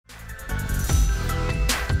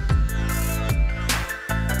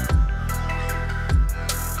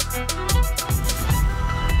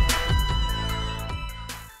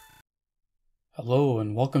Hello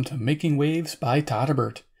and welcome to Making Waves by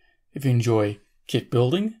todderbert. If you enjoy kit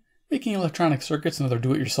building, making electronic circuits and other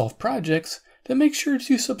do-it-yourself projects, then make sure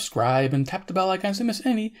to subscribe and tap the bell icon to miss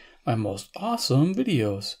any of my most awesome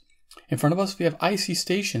videos. In front of us we have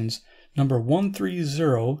ICStation's number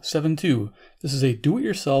 13072. This is a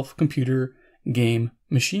do-it-yourself computer game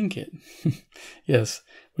machine kit. Yes,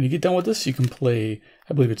 when you get done with this you can play,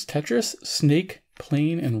 I believe it's Tetris, Snake,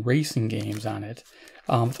 Plane, and racing games on it.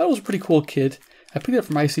 I thought it was a pretty cool kit. I picked it up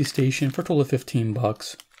from ICStation for a total of 15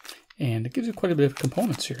 bucks. And it gives you quite a bit of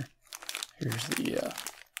components here. Here's the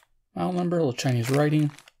model number, a little Chinese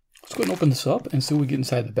writing. Let's go ahead and open this up and see what we get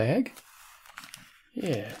inside the bag.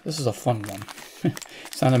 Yeah, this is a fun one.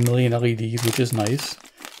 It's not a million LEDs, which is nice.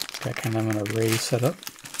 It's got kind of an array set up.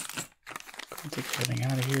 Go ahead and take everything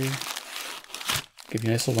out of here. Give you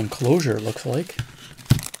a nice little enclosure, it looks like.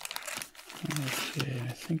 Okay,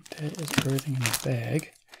 I think that is everything in the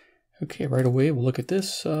bag. Okay, right away we'll look at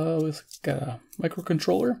this. We've got a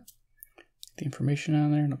microcontroller. The information on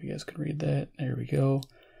there. I don't know if you guys can read that. There we go.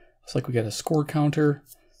 Looks like we got a score counter.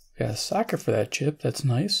 We got a socket for that chip. That's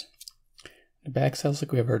nice. The back side looks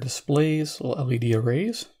like we have our displays, little LED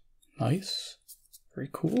arrays. Nice. Very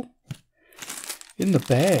cool. In the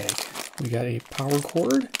bag, we got a power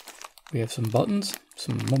cord. We have some buttons,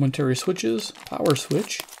 some momentary switches, power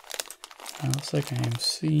switch. Looks like I am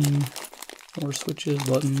seeing more switches,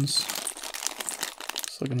 buttons.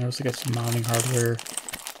 Looking there, we got some mounting hardware.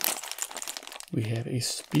 We have a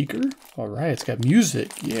speaker. All right, it's got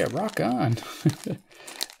music. Yeah, rock on.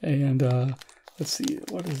 And let's see,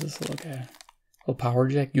 what does this look at? A power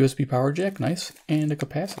jack, USB power jack, nice, and a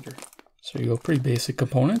capacitor. So there you go, pretty basic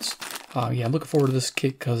components. Yeah, I'm looking forward to this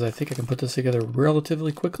kit because I think I can put this together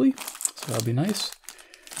relatively quickly. So that'll be nice.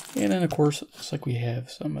 And then of course, looks like we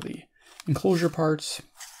have some of the enclosure parts,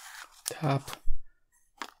 top,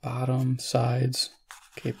 bottom, sides.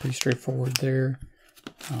 Okay, pretty straightforward there.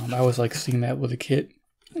 I always like seeing that with a kit.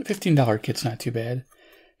 $15 kit's not too bad.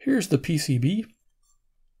 Here's the PCB.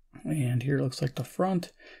 And here it looks like the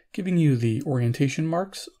front, giving you the orientation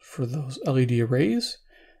marks for those LED arrays.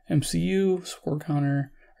 MCU, score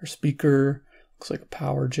counter, our speaker, looks like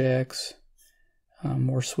power jacks,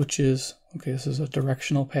 more switches. Okay, this is a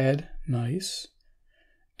directional pad, nice.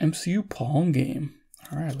 MCU palm game.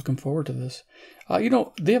 All right, looking forward to this. You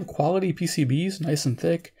know, they have quality PCBs, nice and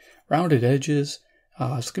thick, rounded edges.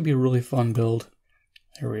 It's going to be a really fun build.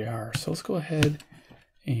 Here we are. So let's go ahead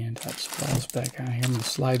and just file this back on here. I'm going to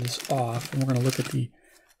slide this off, and we're going to look at the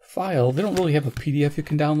file. They don't really have a PDF you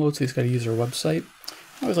can download, so you just got to use their website.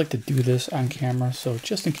 I always like to do this on camera, so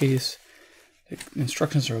just in case the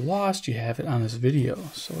instructions are lost, you have it on this video.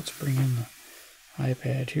 So let's bring in the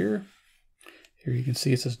iPad here. Here you can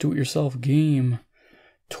see it says do-it-yourself game,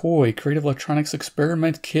 toy, creative electronics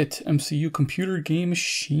experiment kit, MCU computer game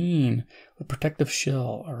machine with protective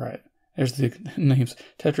shell. All right, there's the names,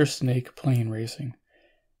 Tetris, Snake, Plane, Racing.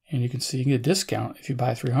 And you can see you can get a discount if you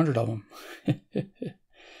buy 300 of them.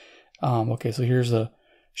 Okay, so here's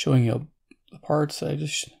showing you the parts. I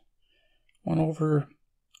just went over.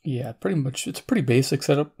 Yeah, pretty much, it's a pretty basic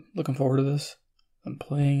setup. Looking forward to this. I'm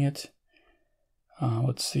playing it.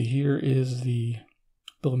 Let's see, here is the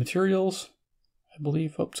bill of materials, I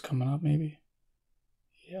believe. Oh, it's coming up maybe.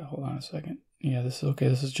 Yeah, hold on a second. Yeah, this is okay.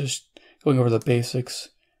 This is just going over the basics.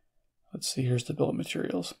 Let's see, here's the bill of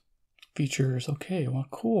materials. Features, okay, well,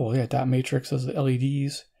 cool. Yeah, dot matrix has the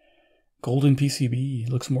LEDs. Golden PCB,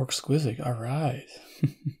 looks more exquisite. All right.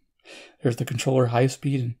 There's the controller, high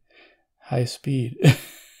speed and high speed.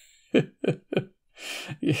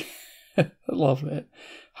 Yeah, I love that.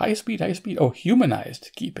 High speed. Oh,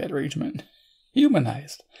 humanized keypad arrangement.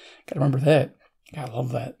 Humanized. Gotta remember that. Gotta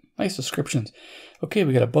love that. Nice descriptions. Okay,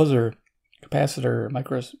 we got a buzzer, capacitor,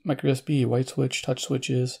 micro USB, white switch, touch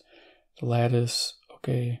switches, the lattice.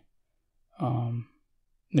 Okay.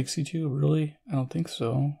 Nixie 2, really? I don't think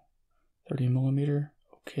so. 30 millimeter.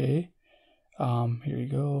 Okay. Here you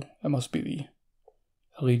go. That must be the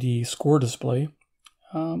LED score display.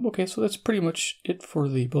 Okay, so that's pretty much it for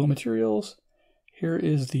the bill of materials. Here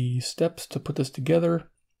is the steps to put this together.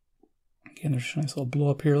 Again, there's a nice little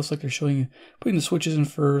blow up here. Looks like they're showing you putting the switches in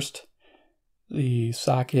first. The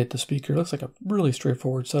socket, the speaker. Looks like a really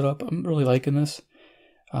straightforward setup. I'm really liking this.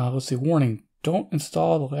 Let's see, warning. Don't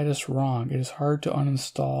install the lattice wrong. It is hard to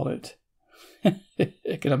uninstall it.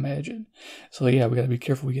 I can imagine. So yeah, we got to be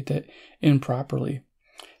careful we get that in properly.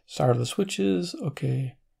 Start of the switches.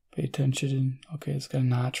 Okay. Pay attention. Okay, it's got a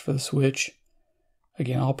notch for the switch.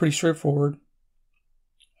 Again, all pretty straightforward.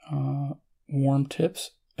 Warm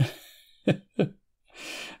tips.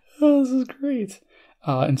 Oh, this is great.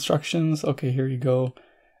 Instructions. Okay, here you go.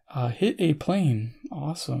 Hit a plane.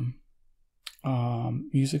 Awesome.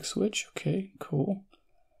 Music switch. Okay, cool.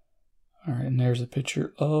 All right, and there's a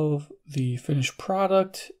picture of the finished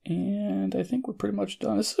product, and I think we're pretty much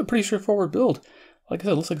done. This is a pretty straightforward build. Like I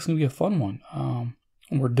said, it looks like it's going to be a fun one.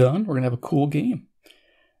 When we're done, we're going to have a cool game.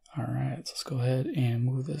 All right, so let's go ahead and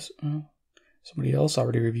move this. Somebody else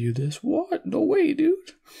already reviewed this. What? No way, dude.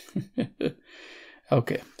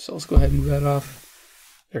 Okay, so let's go ahead and move that off.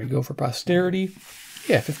 There you go for posterity.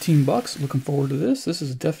 Yeah, 15 bucks. Looking forward to this. This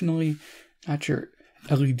is definitely not your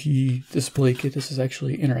LED display kit. This is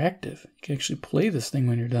actually interactive. You can actually play this thing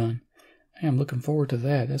when you're done. I'm looking forward to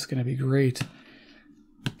that. That's going to be great.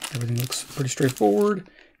 Everything looks pretty straightforward.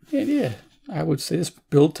 And yeah, I would say this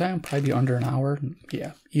build time probably be under an hour.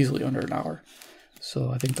 Yeah, easily under an hour. So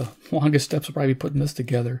I think the longest steps will probably be putting this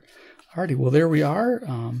together. Alrighty, well there we are.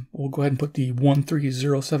 We'll go ahead and put the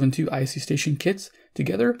 13072 ICStation kits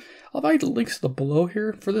together. I'll provide the links below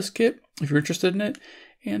here for this kit if you're interested in it.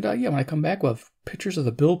 And yeah, when I come back, we'll have pictures of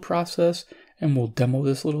the build process, and we'll demo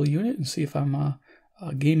this little unit and see if I'm a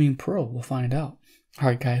gaming pro. We'll find out. All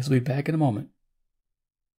right, guys, we'll be back in a moment.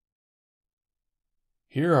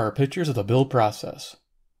 Here are pictures of the build process.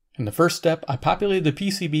 In the first step, I populated the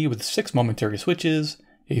PCB with 6 momentary switches,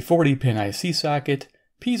 a 40-pin IC socket,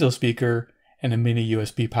 piezo speaker, and a mini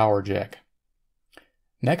USB power jack.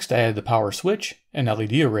 Next, I added the power switch and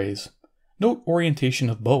LED arrays. Note orientation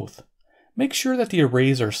of both. Make sure that the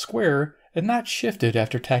arrays are square and not shifted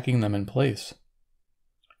after tacking them in place.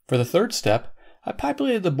 For the third step, I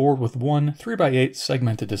populated the board with one 3x8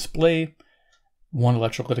 segmented display, one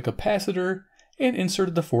electrolytic capacitor, and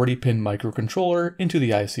inserted the 40-pin microcontroller into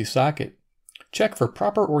the IC socket. Check for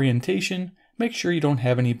proper orientation, make sure you don't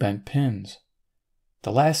have any bent pins.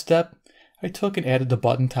 The last step, I took and added the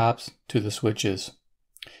button tops to the switches.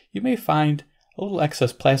 You may find a little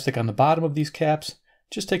excess plastic on the bottom of these caps.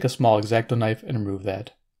 Just take a small X-Acto knife and remove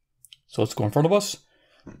that. So let's go in front of us.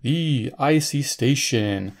 The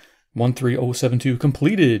ICStation 13072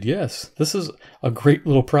 completed. Yes, this is a great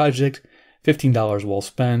little project. $15 well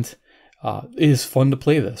spent. It is fun to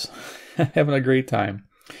play this. Having a great time.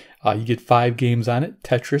 You get 5 games on it.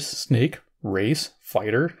 Tetris, Snake, Race,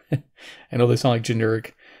 Fighter. I know they sound like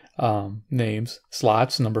generic names.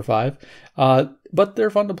 Slots, number 5. But they're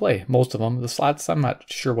fun to play, most of them. The slots, I'm not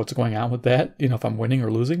sure what's going on with that, if I'm winning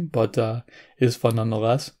or losing, but it is fun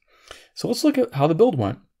nonetheless. So let's look at how the build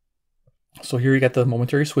went. So here you got the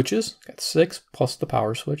momentary switches, got 6 plus the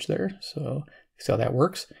power switch there. So see how that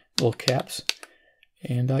works. Little caps.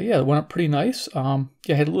 And yeah, it went up pretty nice. Yeah,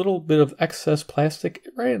 I had a little bit of excess plastic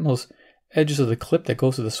right in those edges of the clip that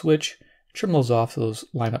goes to the switch. Trim those off so those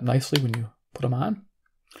line up nicely when you put them on.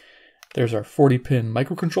 There's our 40-pin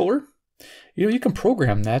microcontroller. You can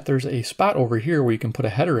program that. There's a spot over here where you can put a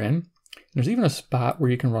header in. There's even a spot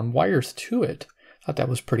where you can run wires to it. I thought that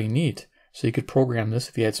was pretty neat. So you could program this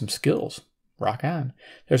if you had some skills. Rock on.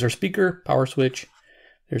 There's our speaker, power switch.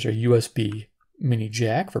 There's our USB mini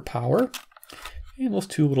jack for power. And those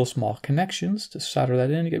 2 little small connections to solder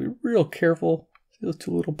that in. You gotta be real careful. See those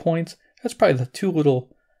 2 little points? That's probably the 2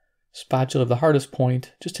 little spots you'll have the hardest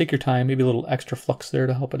point. Just take your time. Maybe a little extra flux there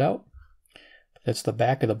to help it out. That's the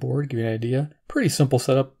back of the board, give you an idea. Pretty simple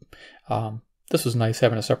setup. This was nice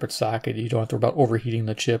having a separate socket. You don't have to worry about overheating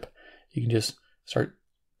the chip. You can just start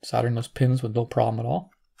soldering those pins with no problem at all.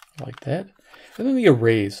 Like that. And then the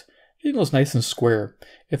arrays. Getting those nice and square.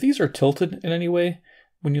 If these are tilted in any way,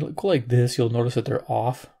 when you go like this, you'll notice that they're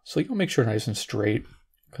off. So you'll make sure they're nice and straight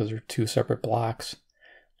because they're 2 separate blocks.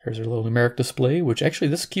 There's our little numeric display, which actually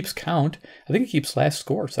this keeps count. I think it keeps last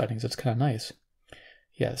score settings. It's kind of nice.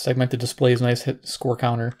 Yeah, the segmented display is nice, hit score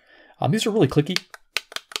counter. These are really clicky.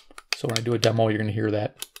 So when I do a demo, you're going to hear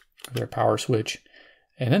that. Their power switch.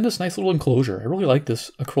 And then this nice little enclosure. I really like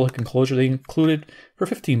this acrylic enclosure they included for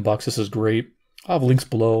 15 bucks. This is great. I'll have links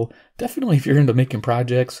below. Definitely if you're into making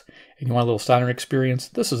projects and you want a little soldering experience,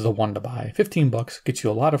 this is the one to buy. 15 bucks gets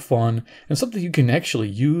you a lot of fun and something you can actually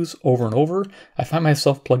use over and over. I find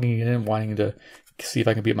myself plugging it in, wanting to see if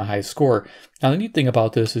I can beat my highest score. Now the neat thing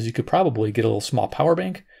about this is you could probably get a little small power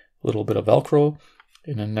bank, a little bit of Velcro,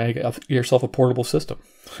 and then get yourself a portable system.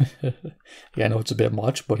 Yeah, I know it's a bit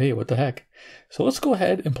much, but hey, what the heck. So let's go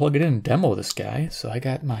ahead and plug it in and demo this guy. So I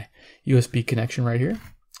got my USB connection right here.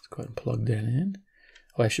 Let's go ahead and plug that in.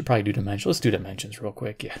 Oh, I should probably do dimensions. Let's do dimensions real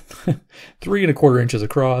quick. Yeah, 3 1/4 inches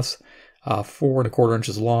across, 4 1/4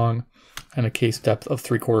 inches long, and a case depth of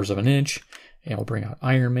 3/4 of an inch. And we'll bring out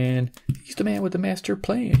Iron Man. He's the man with the master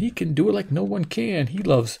plan. He can do it like no one can. He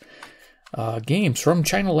loves games from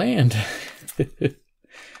China Land.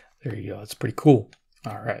 There you go. That's pretty cool.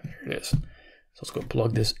 All right, there it is. So let's go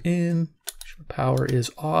plug this in. Power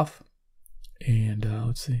is off. And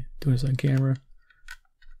let's see, doing this on camera.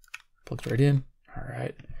 Plugs right in. All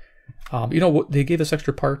right. You know what? They gave us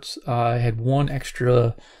extra parts. I had one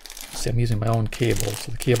extra. See, I'm using my own cable,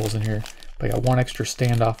 so the cable's in here. But I got one extra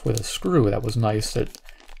standoff with a screw. That was nice. That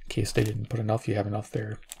in case they didn't put enough, you have enough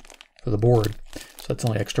there for the board. So that's the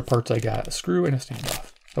only extra parts I got: a screw and a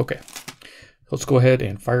standoff. Okay. Let's go ahead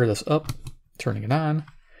and fire this up. Turning it on.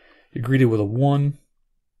 You're greeted with a 1.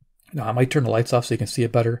 Now I might turn the lights off so you can see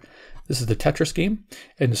it better. This is the Tetris game,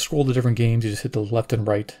 and to scroll to different games, you just hit the left and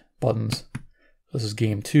right buttons. This is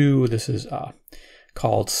game 2. This is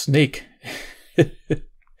called Snake.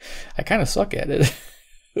 I kind of suck at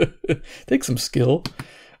it. Takes some skill.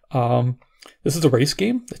 This is a race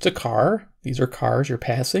game. It's a car. These are cars you're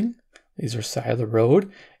passing. These are side of the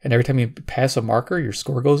road, and every time you pass a marker, your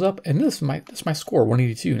score goes up. And this is my score,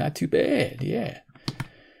 182. Not too bad. Yeah.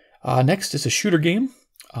 Next is a shooter game.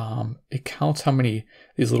 It counts how many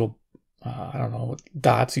these little I don't know,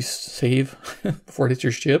 dots you save before it hits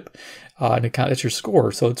your ship, and it counts your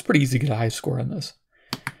score. So it's pretty easy to get a high score on this.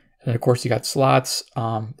 And then of course you got slots.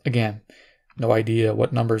 Again, no idea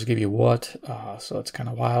what numbers give you what, so it's kind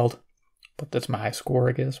of wild. But that's my high score,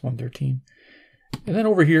 I guess, 113. And then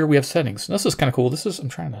over here we have settings. And this is kind of cool. I'm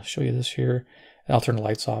trying to show you this here, and I'll turn the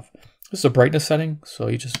lights off. This is a brightness setting, so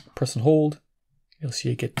you just press and hold. You'll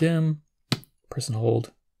see it get dim. Press and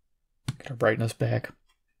hold. Get our brightness back.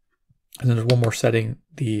 And then there's one more setting,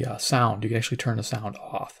 the sound. You can actually turn the sound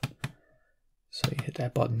off. So you hit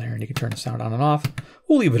that button there and you can turn the sound on and off.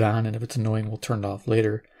 We'll leave it on, and if it's annoying, we'll turn it off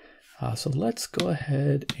later. So let's go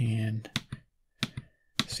ahead and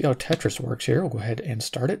see how Tetris works here. We'll go ahead and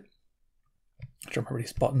start it. I don't remember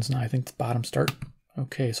these buttons now. I think it's bottom start.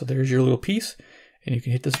 Okay, so there's your little piece, and you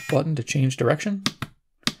can hit this button to change direction.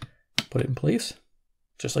 Put it in place.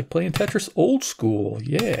 Just like playing Tetris old school.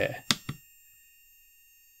 Yeah.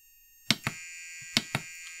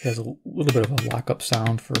 It has a little bit of a lockup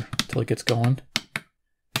sound until it gets going.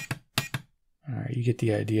 All right, you get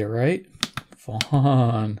the idea, right?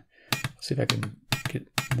 Fun. Let's see if I can get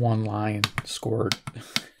one line scored.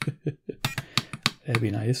 That'd be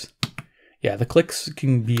nice. Yeah, the clicks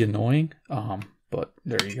can be annoying, but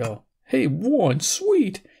there you go. Hey, 1,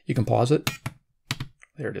 sweet. You can pause it.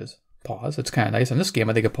 There it is. Pause. It's kind of nice. In this game,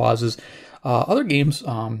 I think it pauses. Other games,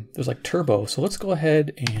 there's like turbo. So let's go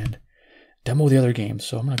ahead and demo the other games.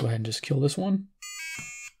 So I'm going to go ahead and just kill this one.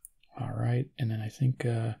 All right. And then I think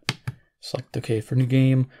select, okay, for new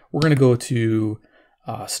game, we're going to go to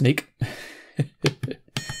Snake. There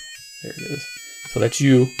it is. So that's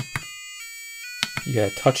you. You got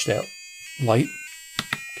to touch that light.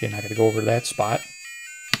 Okay, now I got to go over to that spot.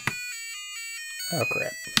 Oh,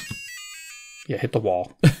 crap. Yeah, hit the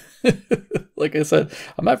wall. Like I said,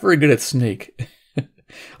 I'm not very good at Snake.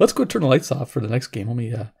 Let's go turn the lights off for the next game. Let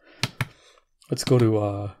me, let's go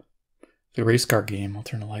to the race car game. I'll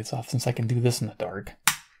turn the lights off since I can do this in the dark.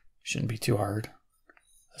 Shouldn't be too hard.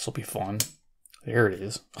 This will be fun. There it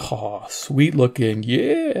is. Oh, sweet looking.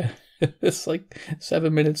 Yeah. It's like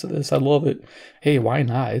 7 minutes of this. I love it. Hey, why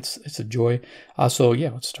not? It's a joy. So yeah,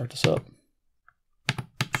 let's start this up.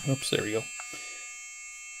 Oops, there we go.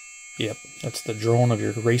 Yep, that's the drone of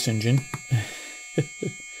your race engine. And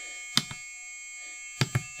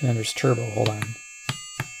then there's turbo. Hold on.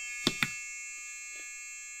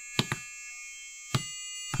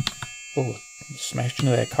 Oh, smashed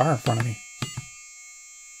into that car in front of me.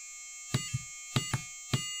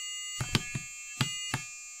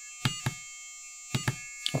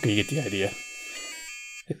 Okay, you get the idea.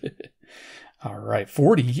 All right,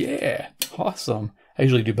 40. Yeah, awesome. I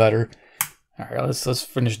usually do better. All right, let's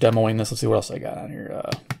finish demoing this. Let's see what else I got on here.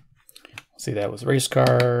 Let's see, that was race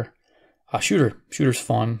car. Shooter. Shooter's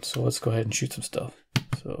fun. So let's go ahead and shoot some stuff.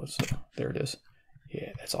 So there it is.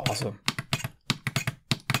 Yeah, that's awesome.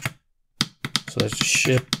 So that's just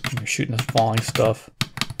ship. And you're shooting this falling stuff.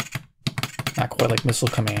 Not quite like Missile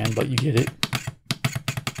Command, but you get it.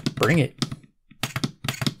 Bring it.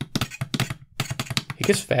 It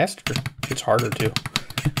gets faster. It gets harder too.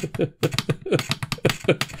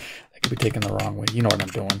 That could be taken the wrong way. You know what I'm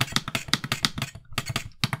doing.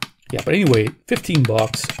 Yeah, but anyway, 15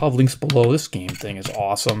 bucks. I'll have links below. This game thing is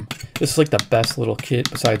awesome. This is like the best little kit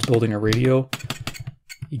besides building a radio.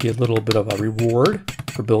 You get a little bit of a reward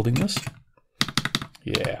for building this.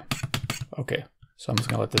 Yeah. Okay. So I'm just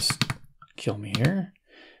going to let this kill me here.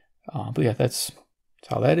 But yeah, that's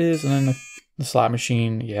how that is. And then the slot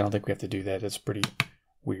machine. Yeah, I don't think we have to do that. It's pretty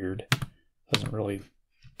weird. Doesn't really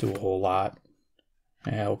do a whole lot.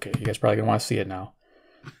 Yeah, okay. You guys probably going to want to see it now.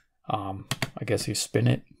 I guess you spin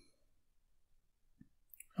it.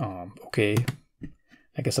 Okay.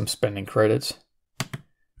 I guess I'm spending credits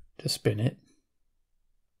to spin it.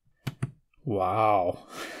 Wow.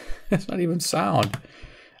 That's not even sound.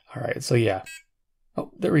 All right, so yeah.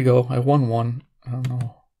 Oh, there we go. I won one. I don't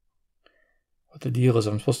know what the deal is.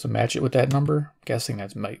 I'm supposed to match it with that number. I'm guessing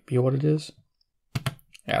that might be what it is.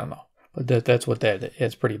 I don't know. But that's what that is.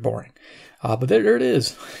 It's pretty boring. But there it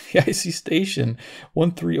is. The ICStation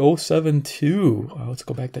 13072. Let's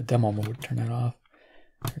go back to demo mode. Turn that off.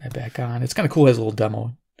 Turn that back on. It's kind of cool. It has a little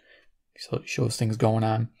demo. So it shows things going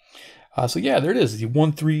on. So yeah, there it is. The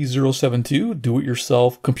 13072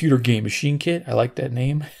 do-it-yourself computer game machine kit. I like that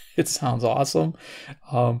name. It sounds awesome.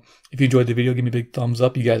 If you enjoyed the video, give me a big thumbs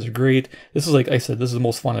up. You guys are great. This is, like I said, this is the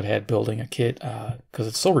most fun I've had building a kit because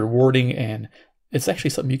it's so rewarding and it's actually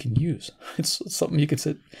something you can use. It's something you can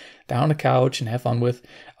sit down on the couch and have fun with.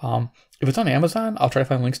 If it's on Amazon, I'll try to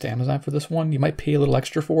find links to Amazon for this one. You might pay a little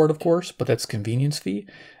extra for it, of course, but that's convenience fee.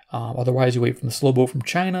 Otherwise, you wait from the slow boat from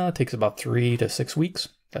China. It takes about 3 to 6 weeks.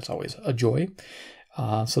 That's always a joy.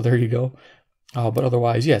 So there you go. But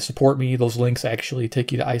otherwise, yeah, support me. Those links actually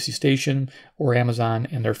take you to ICStation or Amazon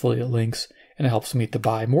and their affiliate links, and it helps me to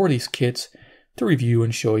buy more of these kits to review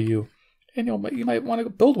and show you. And you might want to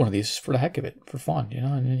build one of these for the heck of it, for fun,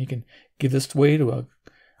 and then you can give this away to a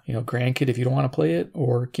grandkid if you don't want to play it,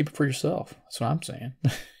 or keep it for yourself. That's what I'm saying.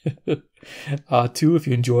 2, if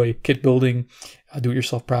you enjoy kit building,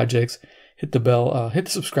 do-it-yourself projects, hit the bell, hit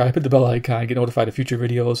the subscribe, hit the bell icon, get notified of future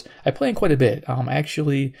videos. I play in quite a bit.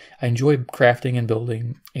 Actually, I enjoy crafting and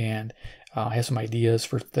building, and I have some ideas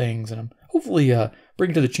for things, and I'm hopefully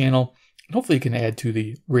bringing to the channel. And hopefully you can add to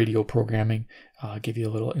the radio programming, give you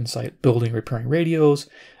a little insight, building, repairing radios,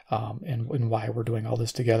 and why we're doing all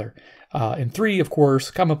this together. And 3, of course,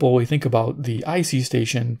 comment below what you think about the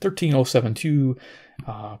ICStation 13072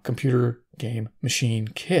 computer game machine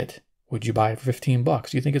kit. Would you buy it for $15?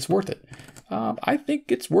 Do you think it's worth it? I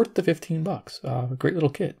think it's worth the $15. A great little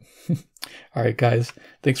kit. All right, guys,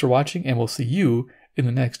 thanks for watching, and we'll see you in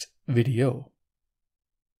the next video.